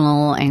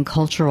regional and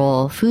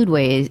cultural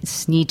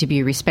foodways need to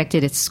be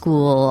respected at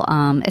school,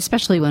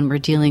 especially when we're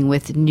dealing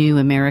with new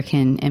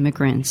American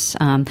immigrants.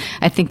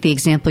 I think the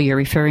example you're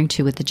referring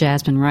to with the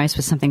jasmine rice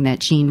was something that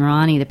Jean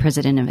Ronnie, the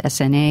president of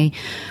SNA,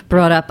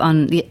 brought up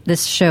on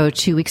this show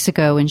 2 weeks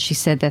ago, and she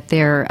said that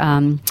their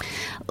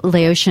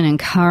Laotian and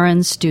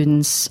Karen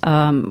students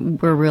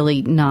were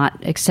really not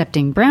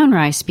accepting brown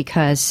rice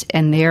because,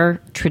 in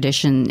their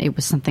tradition, it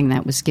was something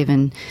that was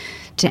given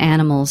to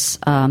animals.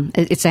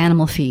 It's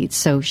animal feed,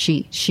 so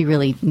she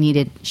really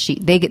needed.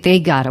 They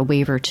got a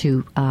waiver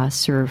to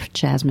serve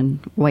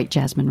white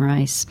jasmine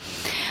rice.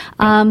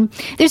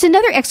 There's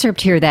another excerpt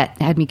here that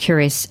had me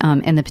curious.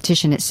 In the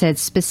petition, it said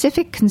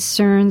specific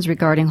concerns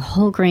regarding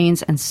whole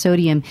grains and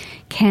sodium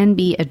can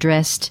be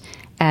addressed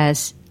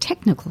as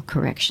technical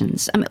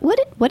corrections.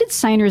 What did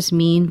signers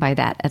mean by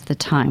that at the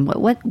time?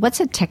 What's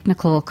a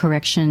technical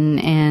correction,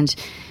 and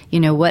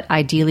what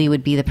ideally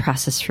would be the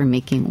process for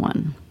making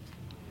one?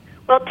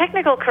 Well,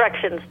 technical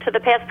corrections to the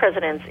past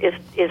presidents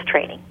is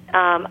training.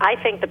 I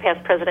think the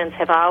past presidents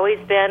have always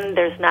been.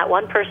 There's not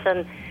one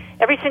person.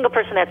 Every single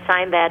person that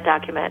signed that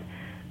document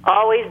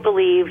always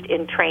believed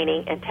in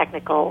training and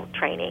technical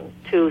training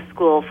to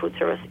school food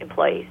service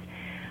employees.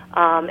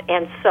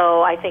 And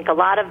so I think a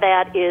lot of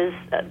that is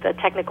the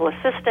technical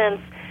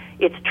assistance.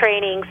 It's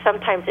training.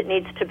 Sometimes it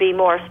needs to be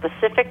more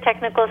specific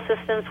technical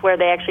assistance where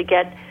they actually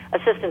get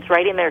assistance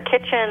right in their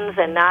kitchens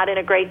and not in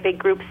a great big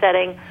group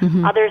setting.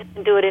 Mm-hmm. Others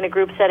can do it in a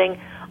group setting.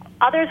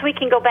 Others, we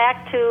can go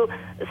back to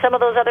some of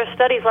those other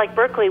studies like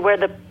Berkeley where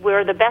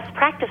the best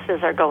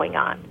practices are going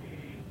on.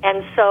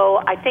 And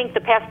so I think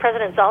the past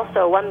presidents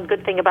also, one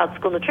good thing about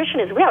school nutrition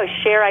is we always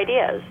share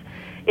ideas.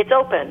 It's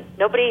open.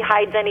 Nobody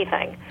hides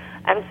anything.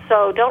 And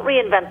so don't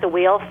reinvent the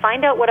wheel.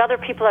 Find out what other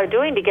people are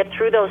doing to get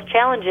through those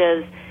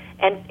challenges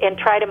and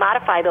try to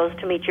modify those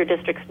to meet your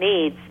district's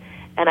needs.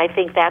 And I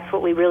think that's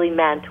what we really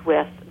meant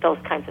with those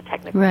kinds of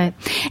technical. Right.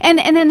 And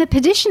then the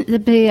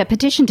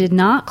petition did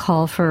not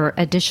call for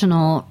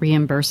additional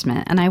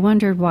reimbursement, and I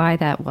wondered why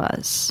that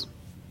was.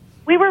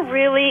 We were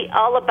really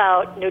all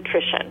about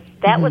nutrition.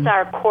 That was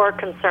our core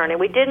concern, and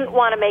we didn't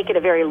want to make it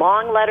a very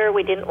long letter.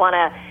 We didn't want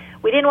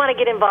to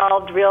get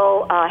involved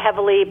real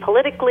heavily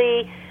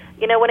politically.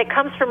 You know, when it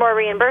comes for more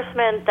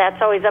reimbursement,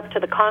 that's always up to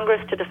the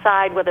Congress to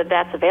decide whether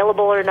that's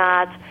available or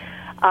not.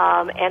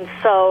 And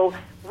so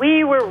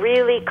we were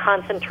really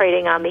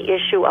concentrating on the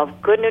issue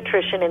of good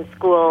nutrition in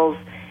schools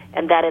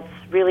and that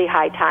it's really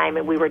high time.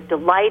 And we were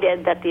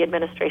delighted that the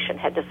administration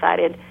had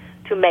decided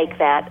to make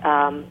that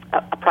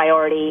a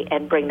priority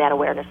and bring that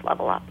awareness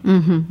level up.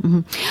 Mm-hmm,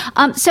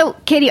 mm-hmm. So,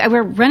 Katie,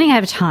 we're running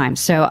out of time.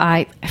 So,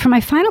 for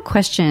my final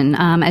question,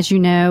 as you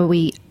know,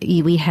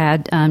 we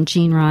had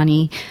Jean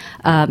Ronnie,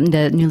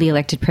 the newly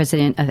elected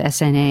president of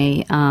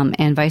SNA,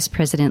 and Vice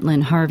President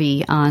Lynn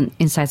Harvey on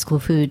Inside School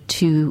Food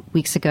 2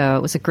 weeks ago.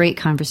 It was a great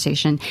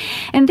conversation,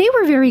 and they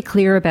were very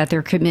clear about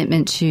their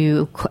commitment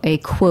to a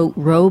quote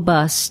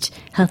robust,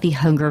 healthy,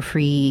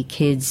 hunger-free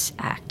Kids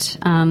Act.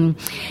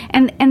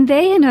 And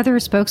they and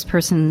other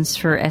spokespersons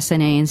for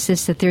SNA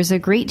insist that there's a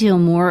great deal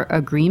more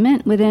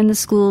agreement within the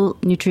school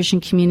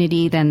nutrition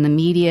community than the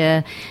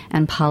media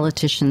and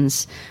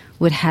politicians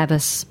would have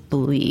us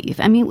believe.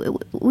 I mean,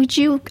 would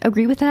you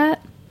agree with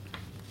that?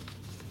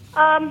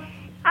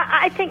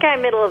 I think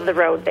I'm middle of the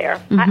road there.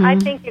 Mm-hmm. I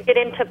think you get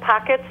into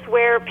pockets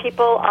where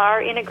people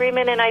are in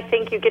agreement, and I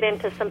think you get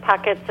into some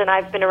pockets, and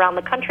I've been around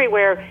the country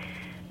where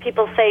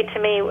people say to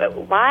me,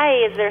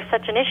 why is there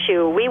such an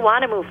issue? We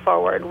want to move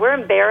forward. We're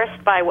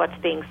embarrassed by what's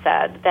being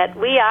said, that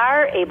we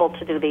are able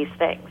to do these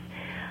things.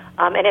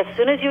 And as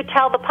soon as you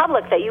tell the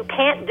public that you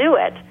can't do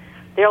it,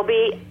 there'll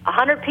be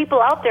 100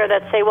 people out there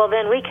that say, well,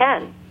 then we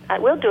can.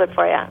 We'll do it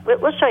for you.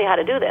 We'll show you how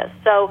to do this.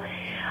 So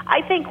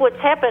I think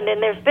what's happened,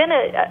 and there's been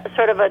a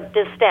sort of a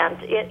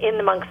dissent in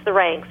amongst the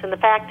ranks, and the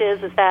fact is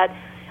that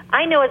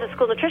I know as a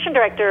school nutrition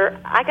director,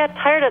 I got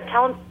tired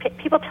of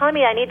people telling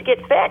me I need to get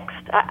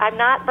fixed. I'm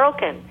not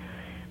broken.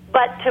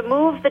 But to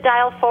move the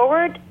dial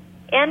forward,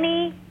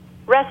 any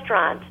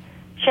restaurant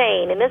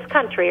chain in this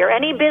country or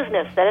any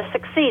business that has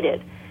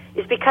succeeded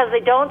is because they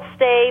don't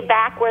stay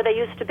back where they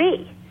used to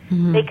be.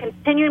 Mm-hmm. They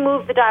continue to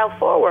move the dial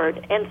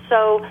forward. And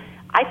so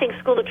I think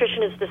school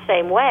nutrition is the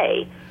same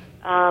way.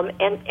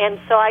 And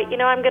so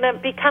I'm going to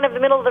be kind of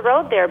the middle of the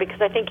road there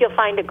because I think you'll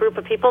find a group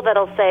of people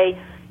that'll say,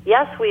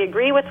 yes, we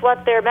agree with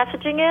what their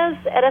messaging is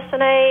at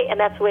SNA, and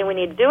that's the way we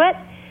need to do it,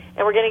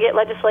 and we're going to get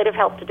legislative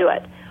help to do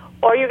it.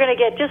 Or you're going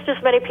to get just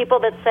as many people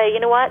that say,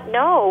 you know what,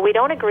 no, we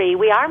don't agree.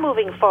 We are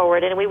moving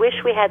forward, and we wish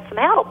we had some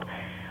help.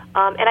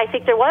 And I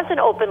think there was an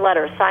open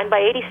letter signed by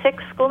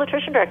 86 school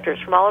nutrition directors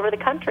from all over the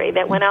country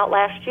that went out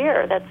last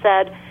year that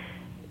said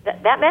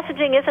that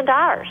messaging isn't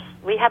ours.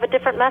 We have a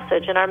different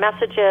message, and our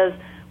message is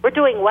we're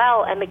doing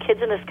well, and the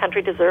kids in this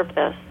country deserve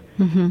this.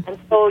 Mm-hmm. And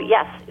so,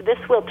 yes, this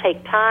will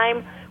take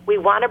time. We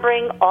want to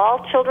bring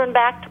all children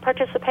back to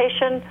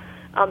participation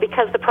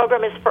because the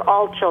program is for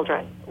all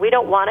children. We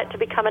don't want it to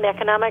become an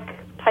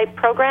economic-type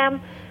program.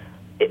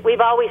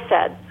 We've always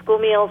said school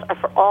meals are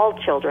for all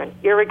children,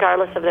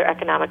 irregardless of their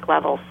economic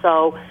level.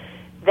 So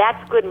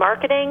that's good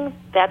marketing.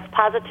 That's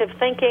positive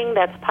thinking.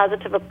 That's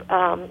positive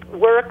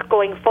work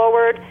going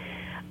forward.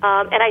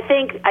 And I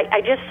think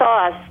I just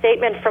saw a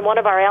statement from one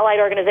of our allied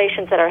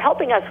organizations that are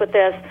helping us with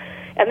this,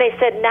 and they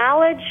said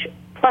knowledge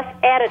plus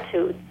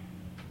attitude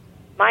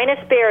minus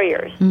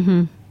barriers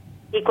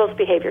equals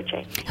behavior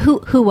change.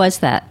 Who was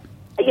that?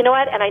 You know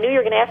what? And I knew you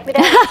were going to ask me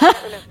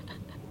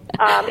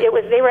that.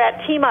 They were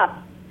at Team Up.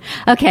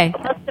 Okay.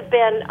 It must have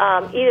been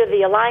either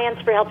the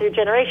Alliance for a Healthier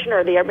Generation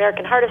or the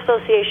American Heart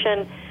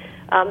Association.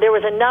 There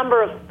was a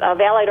number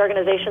of allied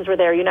organizations were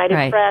there,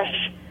 United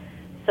Fresh.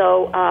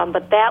 So,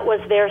 but that was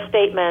their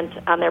statement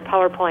on their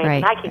PowerPoint,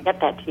 and I can get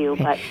that to you.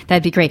 Okay. But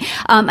that'd be great.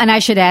 And I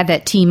should add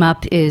that Team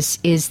Up is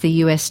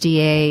the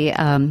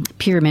USDA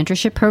peer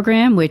mentorship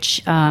program,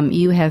 which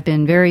you have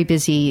been very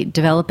busy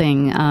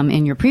developing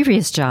in your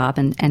previous job,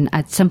 and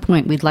at some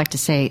point we'd like to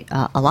say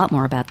a lot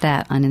more about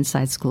that on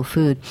Inside School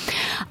Food.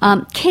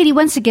 Katie,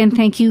 once again,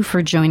 thank you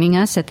for joining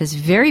us at this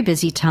very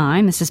busy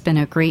time. This has been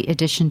a great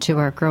addition to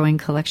our growing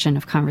collection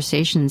of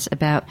conversations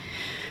about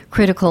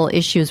critical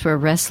issues we're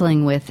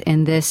wrestling with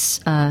in this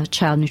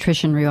child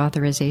nutrition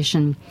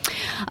reauthorization.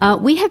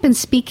 We have been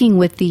speaking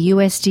with the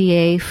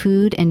USDA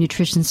Food and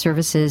Nutrition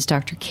Services,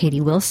 Dr.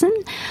 Katie Wilson.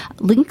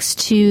 Links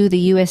to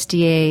the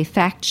USDA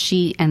fact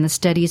sheet and the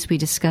studies we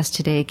discussed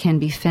today can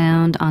be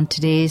found on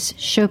today's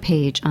show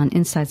page on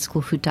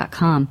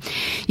InsideSchoolFood.com.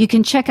 You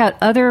can check out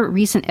other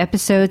recent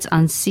episodes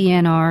on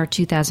CNR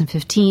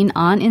 2015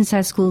 on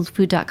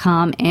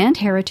InsideSchoolFood.com and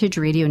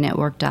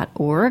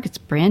HeritageRadioNetwork.org. It's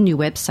a brand new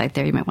website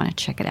there. You might want to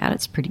check it out.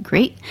 It's pretty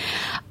great.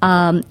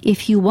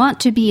 If you want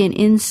to be an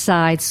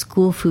Inside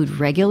School Food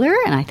regular,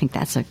 and I think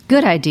that's a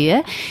good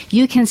idea,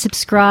 you can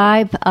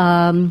subscribe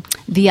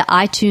via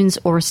iTunes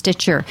or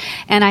Stitcher.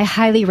 And I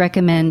highly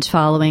recommend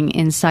following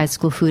Inside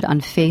School Food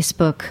on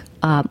Facebook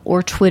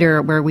or Twitter,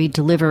 where we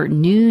deliver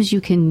news you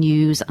can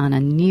use on a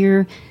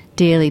near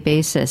daily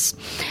basis.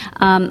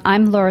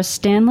 I'm Laura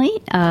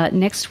Stanley.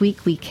 Next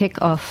week we kick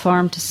off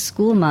Farm to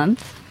School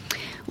Month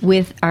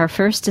with our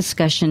first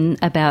discussion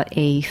about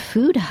a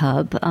food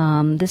hub,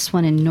 this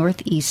one in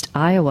northeast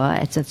Iowa.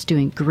 It's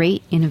doing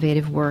great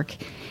innovative work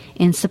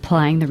in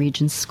supplying the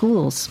region's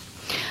schools.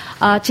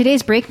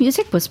 Today's break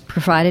music was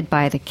provided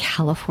by the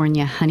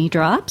California Honey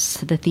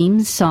Drops. The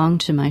theme song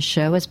to my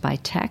show is by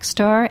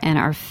Taxstar, and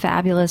our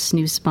fabulous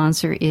new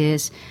sponsor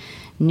is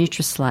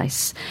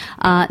Nutri-Slice.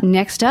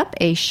 Next up,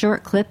 a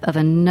short clip of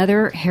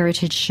another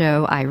heritage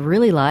show I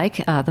really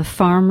like, The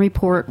Farm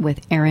Report with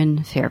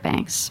Erin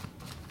Fairbanks.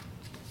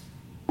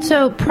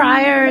 So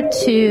prior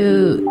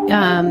to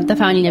the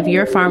founding of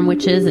your farm,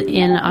 which is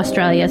in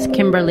Australia's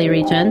Kimberley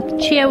region,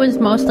 chia was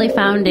mostly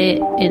found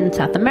in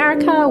South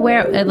America.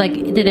 Where,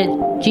 did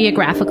it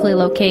geographically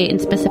locate in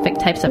specific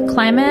types of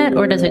climate,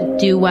 or does it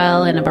do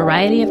well in a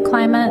variety of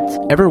climates?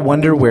 Ever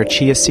wonder where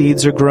chia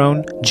seeds are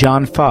grown?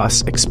 John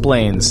Foss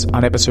explains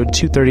on episode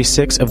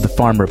 236 of The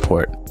Farm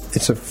Report.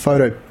 It's a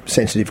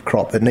photosensitive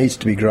crop. It needs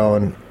to be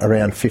grown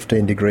around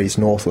 15 degrees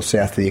north or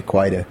south of the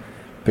equator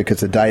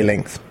because the day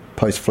length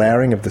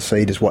post-flowering of the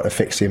seed is what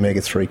affects the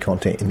omega-3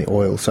 content in the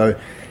oil. So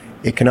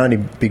it can only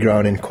be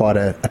grown in quite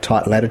a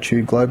tight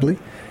latitude globally,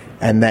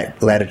 and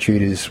that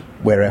latitude is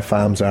where our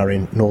farms are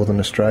in northern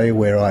Australia,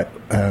 where I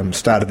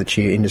started the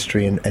chia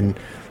industry and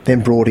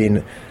then brought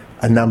in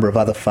a number of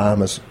other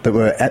farmers that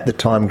were at the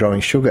time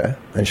growing sugar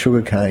and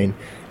sugarcane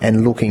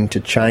and looking to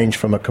change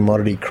from a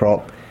commodity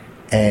crop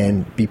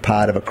and be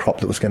part of a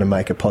crop that was going to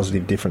make a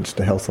positive difference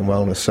to health and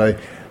wellness. So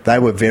they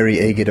were very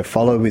eager to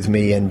follow with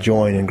me and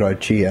join and grow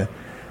chia.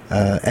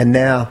 And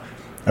now,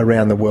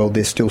 around the world,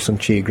 there's still some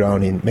chia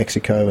grown in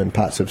Mexico and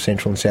parts of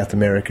Central and South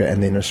America,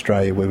 and then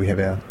Australia, where we have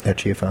our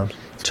chia farms.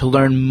 To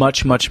learn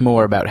much, much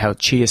more about how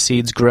chia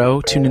seeds grow,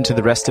 tune into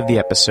the rest of the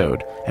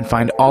episode and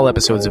find all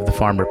episodes of The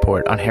Farm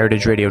Report on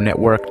Heritage Radio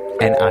Network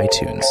and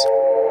iTunes.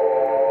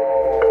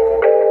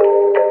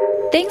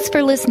 Thanks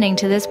for listening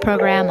to this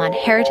program on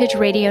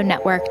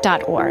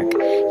heritageradionetwork.org.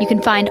 You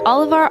can find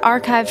all of our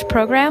archived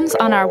programs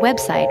on our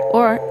website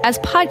or as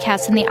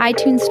podcasts in the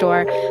iTunes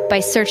Store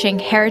by searching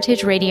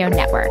Heritage Radio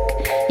Network.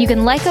 You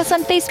can like us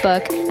on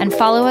Facebook and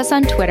follow us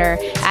on Twitter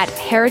at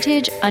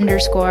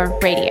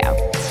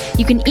 @heritage_radio.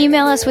 You can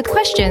email us with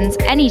questions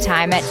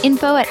anytime at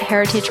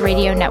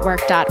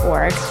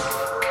info@heritageradionetwork.org.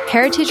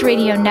 Heritage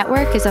Radio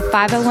Network is a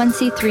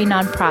 501c3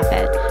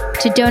 nonprofit.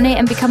 To donate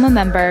and become a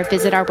member,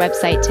 visit our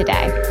website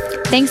today.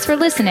 Thanks for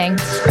listening.